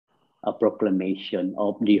A proclamation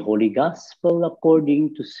of the Holy Gospel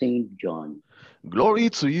according to St. John. Glory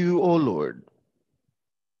to you, O Lord.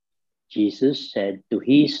 Jesus said to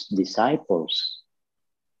his disciples,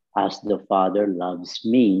 "As the Father loves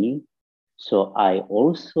me, so I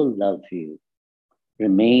also love you.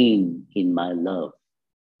 Remain in my love.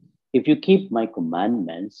 If you keep my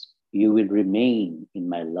commandments, you will remain in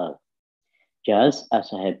my love, just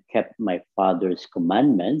as I have kept my Father's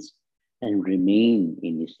commandments and remain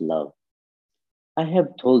in his love. I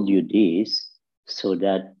have told you this so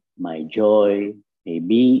that my joy may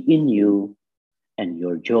be in you and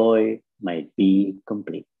your joy might be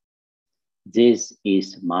complete. This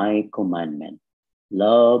is my commandment.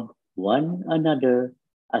 Love one another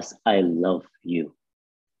as I love you.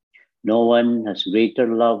 No one has greater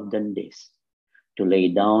love than this, to lay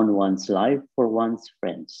down one's life for one's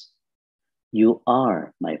friends. You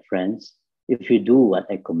are my friends if you do what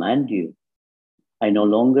I command you. I no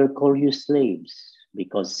longer call you slaves,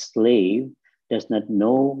 because slave does not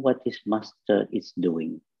know what his master is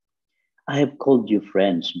doing. I have called you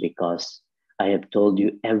friends because I have told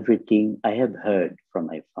you everything I have heard from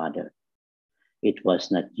my Father. It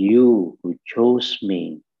was not you who chose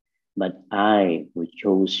me, but I who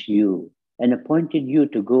chose you and appointed you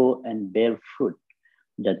to go and bear fruit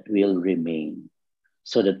that will remain,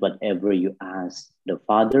 so that whatever you ask the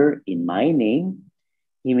Father in my name,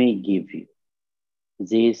 he may give you.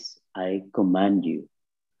 This I command you: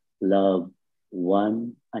 love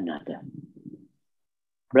one another.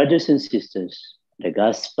 Brothers and sisters, the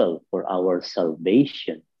gospel for our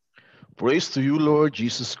salvation. Praise to you, Lord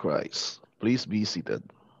Jesus Christ. Please be seated.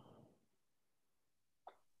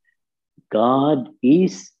 God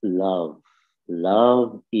is love.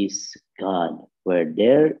 Love is God. Where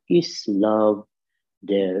there is love,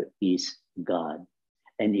 there is God.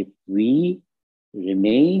 And if we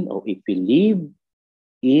remain or if we live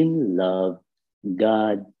in love,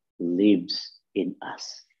 God lives in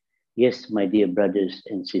us. Yes, my dear brothers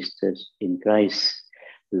and sisters in Christ,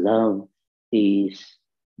 love is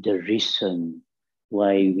the reason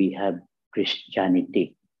why we have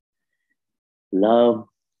Christianity. Love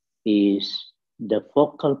is the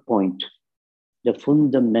focal point, the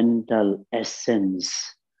fundamental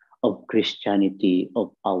essence of Christianity,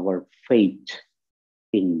 of our faith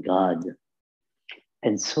in God.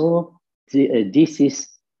 And so this is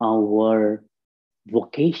our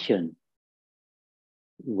vocation.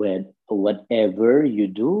 Whatever you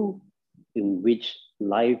do, in which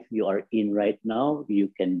life you are in right now, you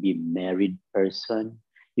can be married person,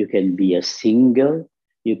 you can be a single,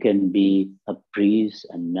 you can be a priest,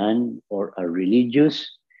 a nun, or a religious.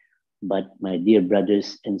 But my dear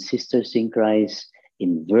brothers and sisters in Christ,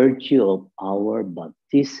 in virtue of our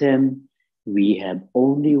baptism, we have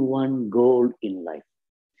only one goal in life,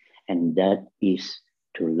 and that is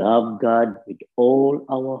to love God with all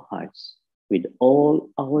our hearts, with all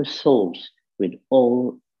our souls, with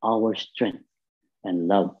all our strength, and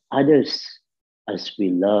love others as we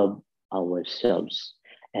love ourselves.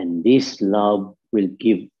 And this love will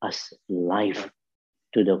give us life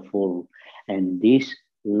to the full. And this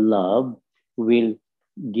love will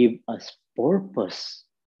give us purpose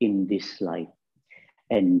in this life.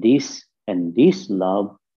 And this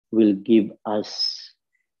love will give us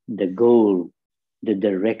the goal, the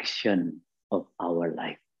direction of our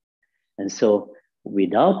life. And so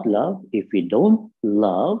without love, if we don't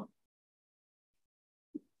love,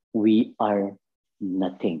 we are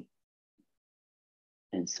nothing.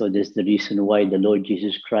 And so that's the reason why the Lord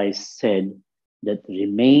Jesus Christ said that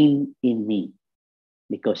remain in me.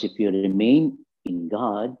 Because if you remain in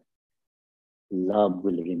God, love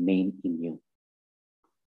will remain in you.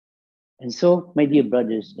 And so, my dear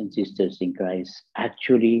brothers and sisters in Christ,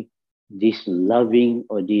 actually, this loving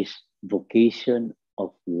or this vocation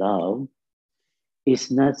of love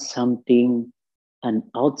is not something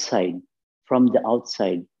from the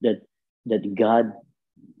outside that God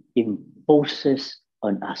imposes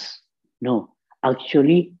on us. No,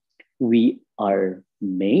 actually, we are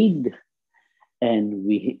made and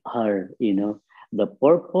we are, the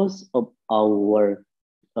purpose uh,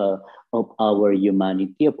 of our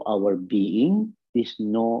humanity, of our being, is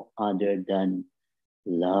no other than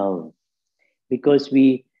love. Because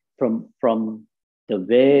we, from the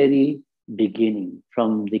very beginning,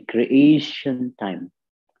 from the creation time,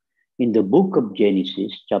 in the book of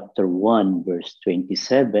Genesis, chapter 1, verse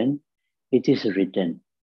 27, it is written,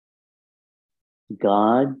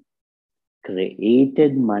 God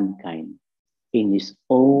created mankind in his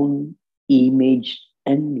own image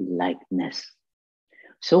and likeness.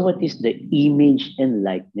 So, what is the image and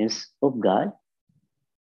likeness of God?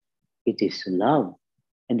 It is love.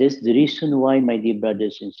 And that's the reason why, my dear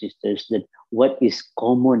brothers and sisters, that what is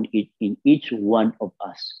common in each one of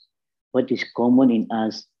us, what is common in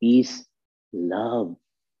us is love.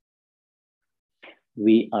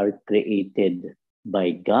 We are created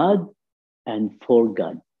by God and for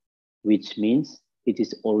God, which means it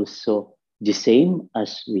is also the same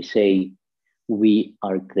as we say we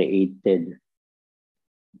are created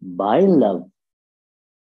by love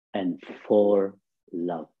and for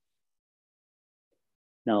love.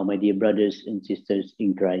 Now, my dear brothers and sisters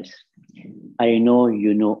in Christ, I know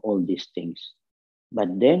you know all these things.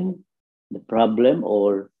 But then, the problem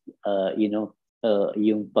or, yung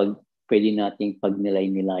pwede nating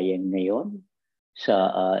pagnilay-nilayan ngayon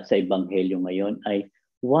sa Ebanghelyo ngayon ay,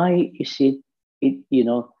 why is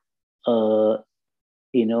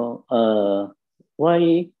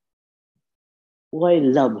why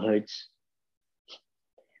love hurts?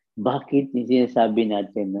 Bakit yung sinasabi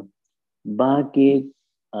natin, no? Bakit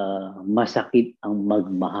masakit ang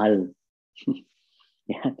magmahal?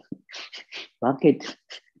 Yan. Bakit?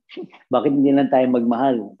 Bakit hindi lang tayo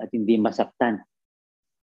magmahal at hindi masaktan?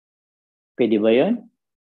 Pwede ba yun?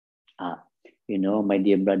 My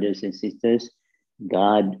dear brothers and sisters,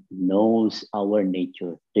 God knows our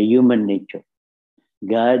nature, the human nature.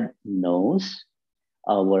 God knows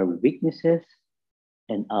our weaknesses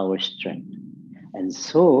and our strength. And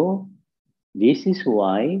so, this is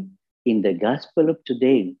why in the gospel of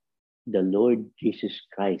today, the Lord Jesus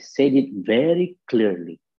Christ said it very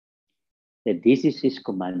clearly that this is his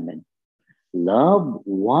commandment. Love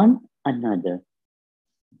one another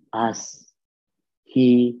as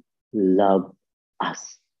he loved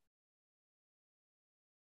us.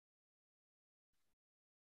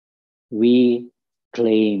 We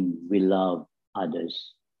claim we love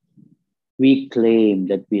others. We claim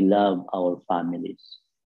that we love our families.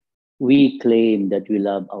 We claim that we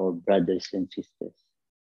love our brothers and sisters.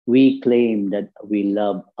 We claim that we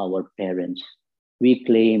love our parents. We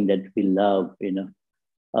claim that we love,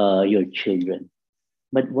 your children.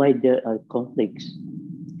 But why there are conflicts?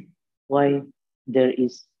 Why there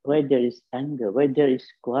is anger? Why there is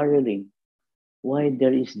quarreling? Why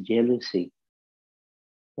there is jealousy?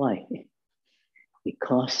 Why?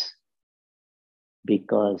 Because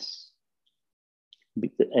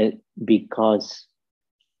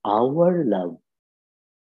our love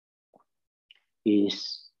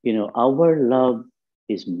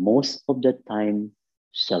is most of the time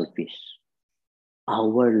selfish.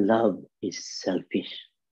 Our love is selfish.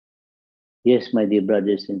 Yes, my dear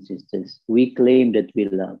brothers and sisters, we claim that we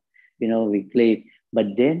love. We claim,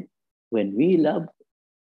 but then when we love,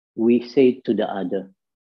 we say to the other,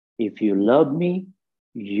 if you love me,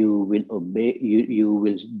 you will obey, you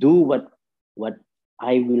will do what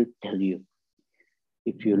I will tell you.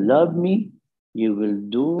 If you love me, you will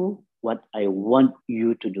do what I want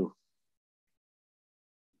you to do.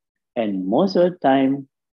 And most of the time,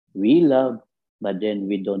 we love, but then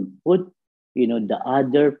we don't put, the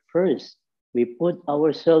other first. We put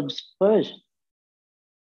ourselves first.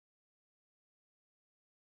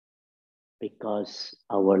 Because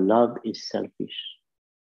our love is selfish.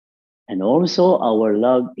 And also our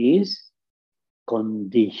love is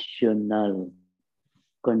conditional.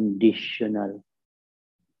 Conditional.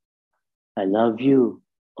 I love you.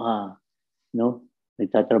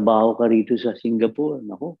 Nagtatrabaho ka rito sa Singapore.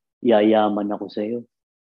 Naku, yayaman ako sa iyo.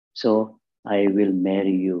 So, I will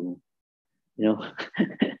marry you.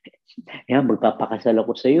 Magpapakasal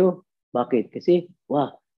ako sa iyo. Bakit? Kasi,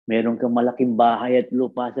 meron kang malaking bahay at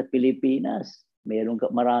lupa sa Pilipinas.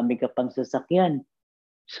 Marami ka pang sasakyan.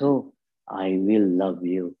 So, I will love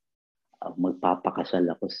you. Magpapakasal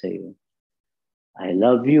ako sa iyo. I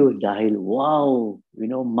love you dahil,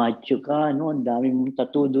 macho ka, no? Ang dami mong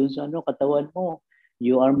tattoo dun sa katawan mo.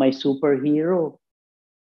 You are my superhero.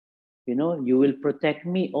 You will protect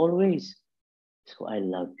me always. So I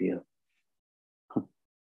love you.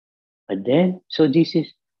 But then, so this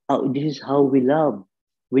is how we love,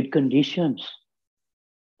 with conditions.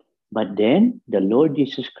 But then the Lord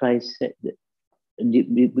Jesus Christ said,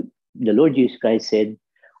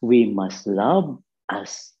 we must love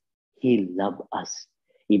as He loved us.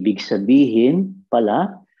 Ibig sabihin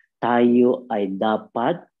pala, tayo ay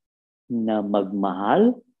dapat na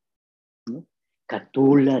magmahal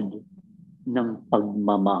katulad ng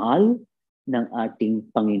pagmamahal ng ating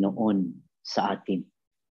Panginoon sa atin.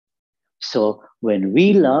 So, when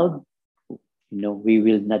we love, we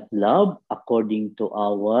will not love according to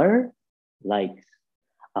our likes,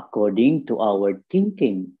 according to our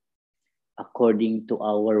thinking, according to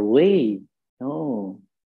our way. No.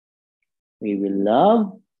 We will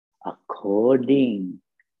love according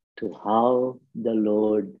to how the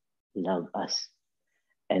Lord loved us.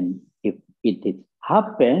 And if it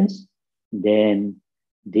happens, then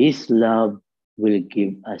this love will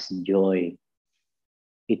give us joy.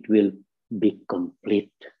 It will be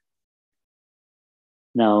complete.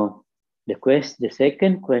 Now, the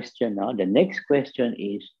second question now, the next question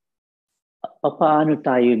is, paano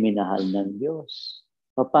tayo minahal ng Diyos?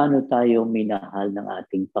 Paano tayo minahal ng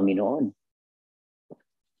ating Panginoon?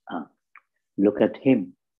 Look at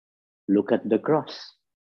Him. Look at the cross.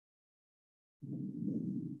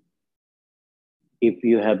 If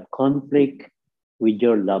you have conflict with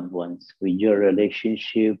your loved ones, with your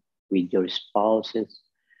relationship, with your spouses,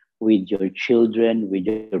 with your children, with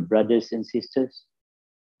your brothers and sisters,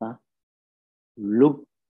 look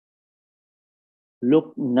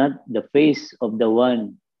not the face of the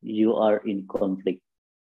one you are in conflict.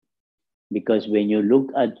 Because when you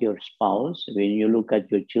look at your spouse, when you look at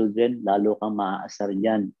your children, lalo kang maaasar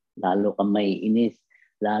dyan, lalo kang maiinis,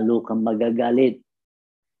 lalo kang magagalit.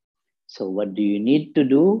 So what do you need to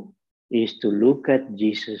do is to look at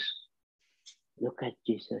Jesus. Look at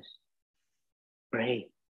Jesus. Pray.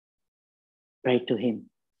 Pray to Him.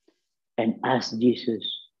 And ask Jesus,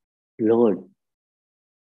 Lord,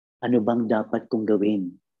 ano bang dapat kong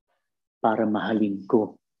gawin para mahalin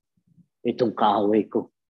ko itong kaaway ko?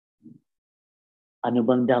 Ano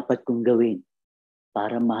bang dapat kong gawin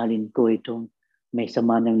para mahalin ko itong may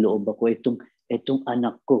sama ng loob ako, itong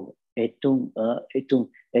anak ko, itong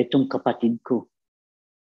kapatid ko?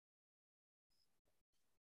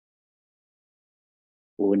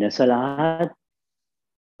 Una sa lahat,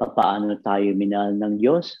 paano tayo minahal ng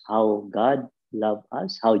Diyos? How God loved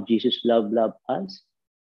us, how Jesus loved us.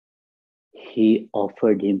 He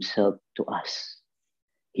offered Himself to us.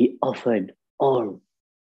 He offered all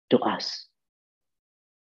to us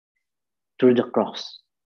through the cross.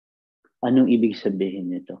 Anong ibig sabihin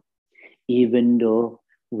nito? Even though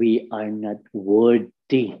we are not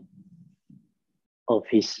worthy of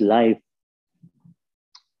His life,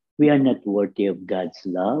 we are not worthy of God's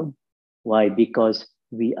love. Why? Because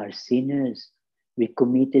we are sinners. We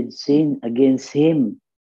committed sin against Him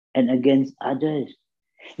and against others.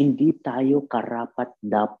 Hindi tayo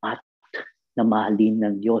karapat-dapat na mahalin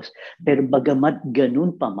ng Diyos. Pero bagamat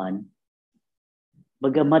ganun pa man,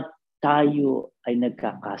 bagamat tayo ay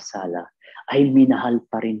nagkakasala, ay minahal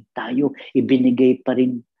pa rin tayo. Ibinigay pa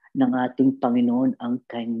rin ng ating Panginoon ang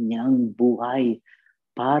kanyang buhay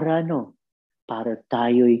para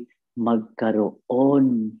tayo'y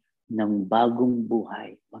magkaroon ng bagong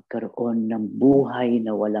buhay, magkaroon ng buhay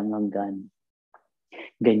na walang hanggan.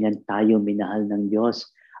 Ganyan tayo minahal ng Diyos,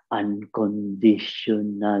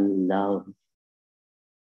 unconditional love.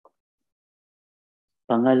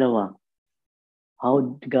 Pangalawa,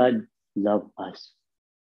 how God loved us.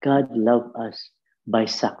 God loved us by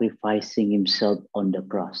sacrificing Himself on the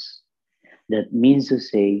cross. That means to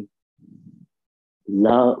say,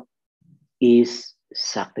 love is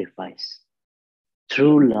sacrifice.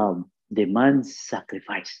 True love demands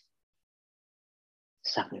sacrifice.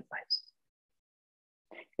 Sacrifice.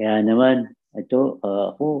 Kaya naman,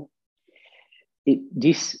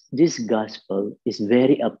 this gospel is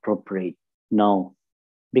very appropriate now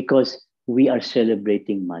because we are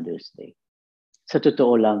celebrating Mother's Day. Sa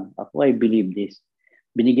totoo lang, I believe this.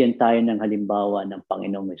 Binigyan tayo ng halimbawa ng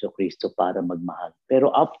Panginoong Jesucristo para magmahal.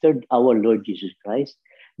 Pero after our Lord Jesus Christ,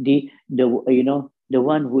 the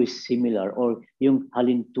one who is similar or yung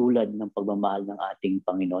halintulad ng pagmamahal ng ating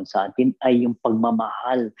Panginoon sa atin ay yung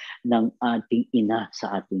pagmamahal ng ating ina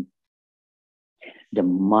sa atin. The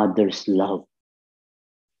mother's love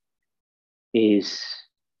is,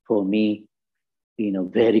 for me,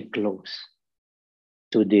 very close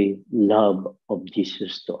to the love of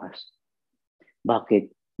Jesus to us.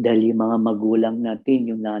 Bakit? Dahil yung mga magulang natin,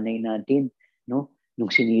 yung nanay natin,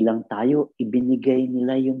 nung sinilang tayo, ibinigay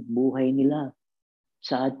nila yung buhay nila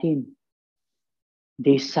sa atin.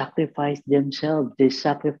 They sacrificed themselves. They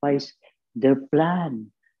sacrificed their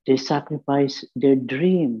plan. They sacrificed their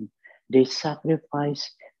dream. They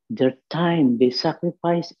sacrificed their time. They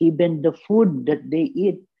sacrificed even the food that they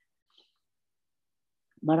eat.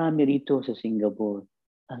 Marami rito sa Singapore.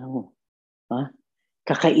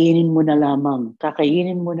 Kakainin mo na lamang.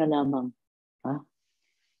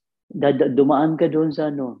 Dumaan ka doon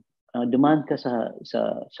sa dumaan ka sa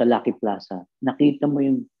Lucky Plaza. Nakita mo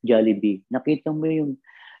yung Jollibee. Nakita mo yung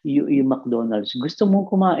McDonald's. Gusto mong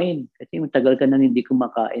kumain. Kasi matagal ka nang hindi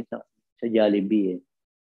kumakain sa Jollibee.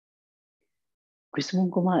 Gusto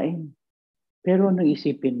mong kumain. Pero ano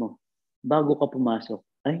isipin mo? Bago ka pumasok,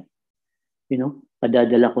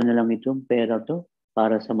 padadala ko na lang itong pera to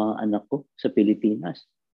para sa mga anak ko sa Pilipinas.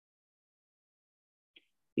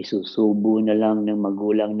 Isusubo na lang ng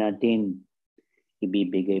magulang natin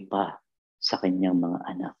ibibigay pa sa kanyang mga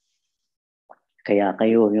anak. Kaya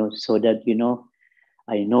kayo, so that,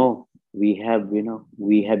 I know we have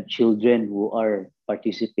children who are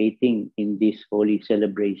participating in this holy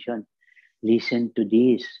celebration. Listen to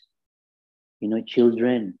this.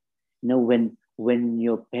 Children, when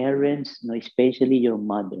your parents, especially your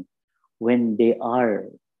mother, when they are,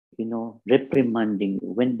 reprimanding you,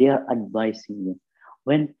 when they are advising you,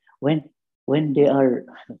 when they are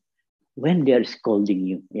scolding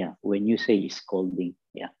you, when you say scolding,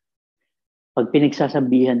 pag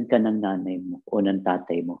pinagsasabihan ka ng nanay mo o ng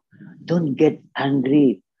tatay mo, don't get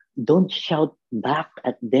angry. Don't shout back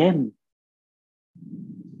at them.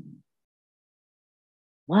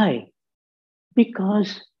 Why?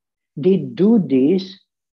 Because they do this,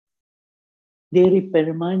 they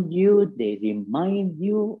reprimand you, they remind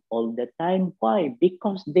you all the time. Why?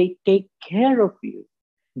 Because they take care of you.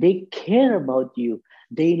 They care about you.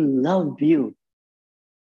 They love you.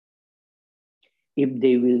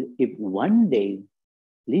 If one day,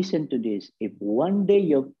 listen to this, if one day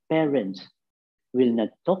your parents will not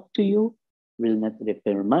talk to you, will not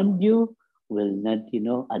reprimand you, will not,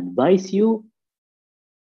 advise you,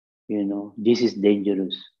 this is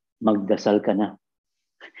dangerous. Magdasal ka na.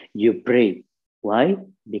 You pray. Why?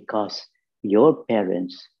 Because your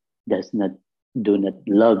parents do not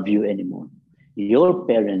love you anymore. Your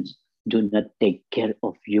parents do not take care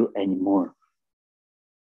of you anymore.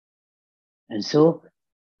 And so,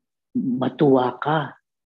 matuwa ka.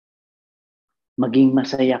 Maging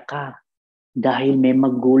masaya ka. Dahil may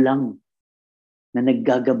magulang na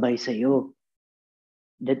naggagabay sa iyo.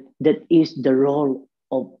 That is the role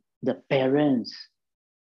of the parents.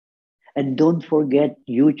 And don't forget,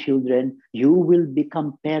 you children, you will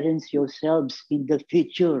become parents yourselves in the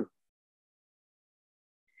future.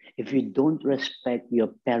 If you don't respect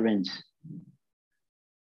your parents,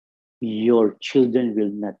 your children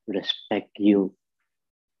will not respect you.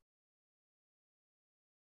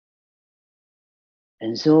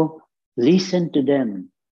 And so, listen to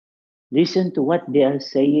them. Listen to what they are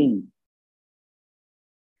saying.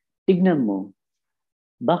 Tignan mo,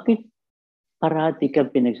 bakit parati kang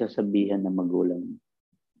pinagsasabihan ng magulang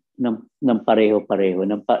ng pareho-pareho,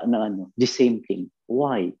 the same thing?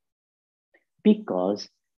 Why? Because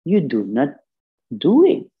you do not do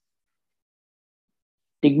it.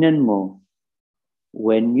 Tignan mo,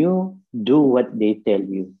 when you do what they tell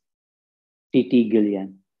you, titigil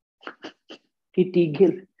yan.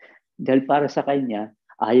 Titigil. Dahil para sa kanya,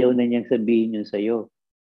 ayaw na niyang sabihin yun sa'yo.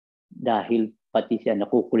 Dahil pati siya,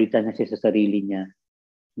 nakukulitan na siya sa sarili niya.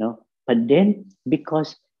 No? But then,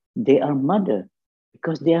 because they are mother,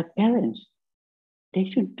 because they are parents, they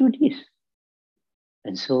should do this.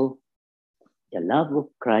 And so, the love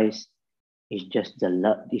of Christ is just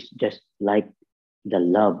like the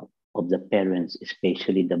love of the parents,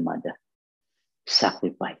 especially the mother.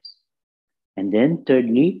 Sacrifice. And then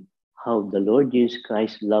thirdly, how the Lord Jesus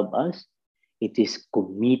Christ loved us, it is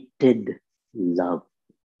committed love.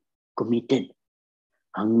 Committed.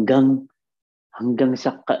 Hanggang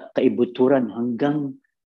sa kaibuturan, hanggang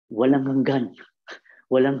walang hanggan.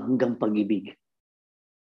 Walang hanggang pag-ibig.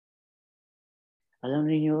 Alam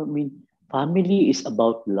niyo, family is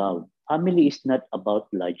about love. Family is not about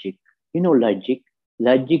logic. You know logic?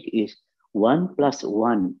 Logic is 1 +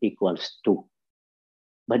 1 = 2.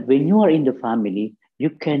 But when you are in the family, you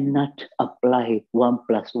cannot apply 1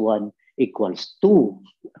 + 1 = 2.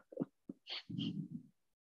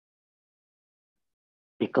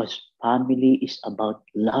 Because family is about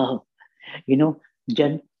love.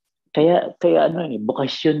 Diyan, kaya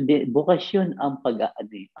bukasyon ang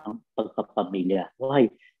pagpapamilya. Why?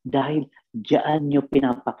 Dahil diyan nyo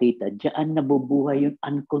pinapakita, diyan nabubuhay yung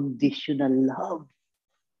unconditional love.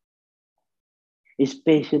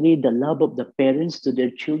 Especially the love of the parents to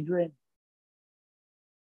their children.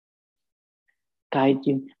 Kahit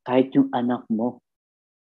yung anak mo,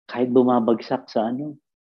 kahit bumabagsak sa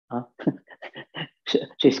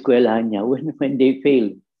sa eskwelahan niya, when they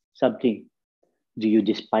fail something, do you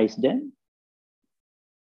despise them?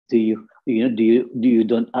 You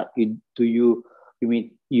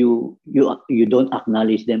don't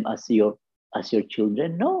acknowledge them as your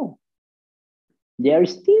children? No. They are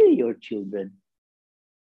still your children.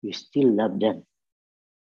 You still love them.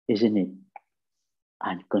 Isn't it?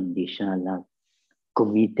 Unconditional love.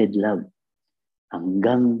 Committed love.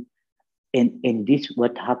 And this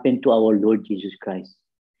what happened to our Lord Jesus Christ.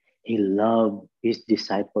 He loved his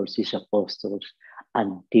disciples, his apostles,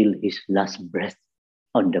 until his last breath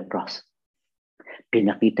on the cross.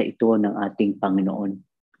 Pinakita ito ng ating Panginoon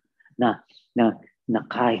na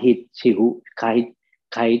kahit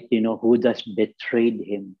Judas betrayed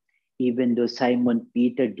him, Even though Simon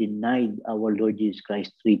Peter denied our Lord Jesus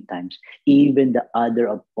Christ 3 times, even the other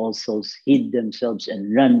apostles hid themselves and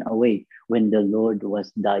ran away when the Lord was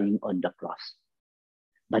dying on the cross.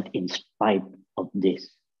 But in spite of this,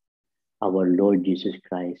 our Lord Jesus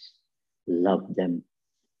Christ loved them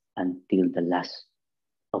until the last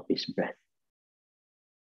of His breath.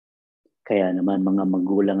 Kaya naman mga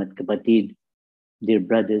magulang at kapatid, dear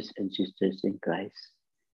brothers and sisters in Christ,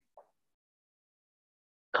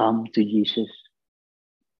 come to Jesus.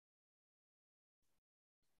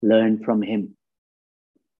 Learn from Him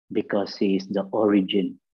because He is the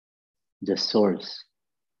origin, the source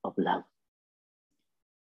of love.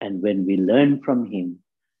 And when we learn from Him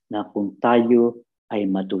na kung tayo ay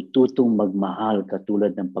matututong magmahal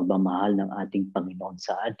katulad ng pagmamahal ng ating Panginoon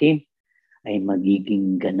sa atin, ay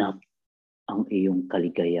magiging ganap ang iyong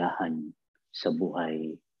kaligayahan sa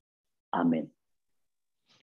buhay. Amen.